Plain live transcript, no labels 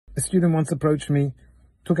A student once approached me,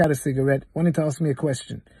 took out a cigarette, wanted to ask me a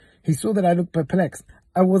question. He saw that I looked perplexed.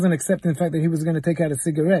 I wasn't accepting the fact that he was going to take out a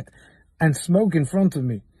cigarette and smoke in front of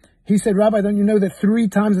me. He said, Rabbi, don't you know that 3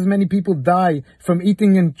 times as many people die from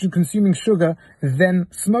eating and consuming sugar than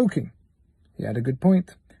smoking? He had a good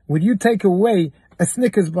point. Would you take away a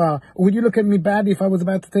Snickers bar, or would you look at me badly if I was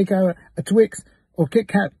about to take out a Twix or Kit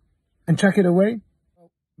Kat and chuck it away?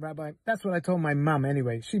 Well, Rabbi, that's what I told my mum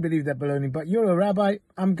anyway. She believed that baloney, but you're a rabbi,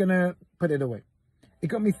 I'm going to put it away. It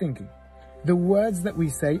got me thinking. The words that we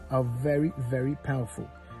say are very, very powerful.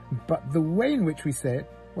 But the way in which we say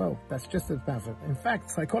it, well, that's just as powerful. In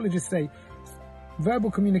fact, psychologists say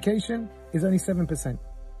verbal communication is only 7%.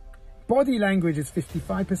 Body language is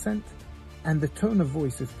 55%. And the tone of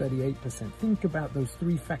voice is 38%. Think about those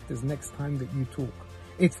 3 factors next time that you talk.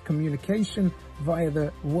 It's communication via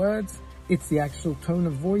the words, it's the actual tone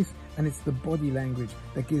of voice, and it's the body language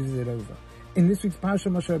that gives it over. In this week's Parsha,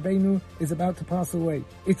 Moshe Rabbeinu is about to pass away.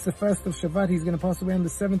 It's the 1st of Shevat. He's going to pass away on the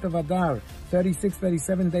 7th of Adar,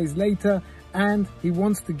 37 days later, and he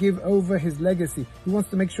wants to give over his legacy. He wants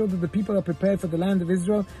to make sure that the people are prepared for the land of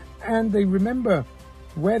Israel, and they remember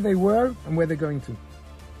where they were and where they're going to.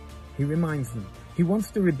 He reminds them. He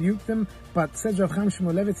wants to rebuke them, but says Rav Chaim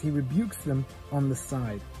Shmulevitz, he rebukes them on the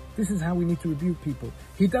side. This is how we need to rebuke people.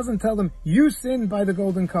 He doesn't tell them, you sinned by the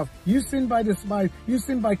golden calf, you sinned by the spies, you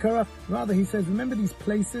sinned by Korach. Rather, he says, remember these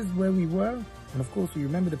places where we were? And of course, you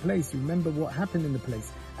remember the place, you remember what happened in the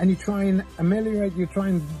place. And you try and ameliorate, you try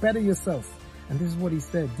and better yourself. And this is what he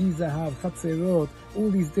said, Dizahav, Chatzerot, all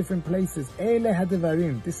these different places. Ele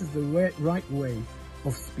hadevarim. This is the right way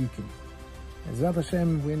of speaking. Ezrat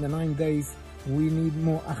Hashem, we're in the 9 days. We need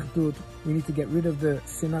more achdut. We need to get rid of the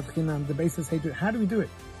sinat chinam, the baseless hatred. How do we do it?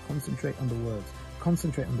 Concentrate on the words.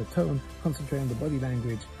 Concentrate on the tone. Concentrate on the body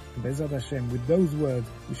language. And Bezrat Hashem, with those words,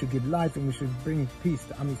 we should give life and we should bring peace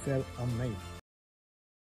to Am Yisrael. Amen.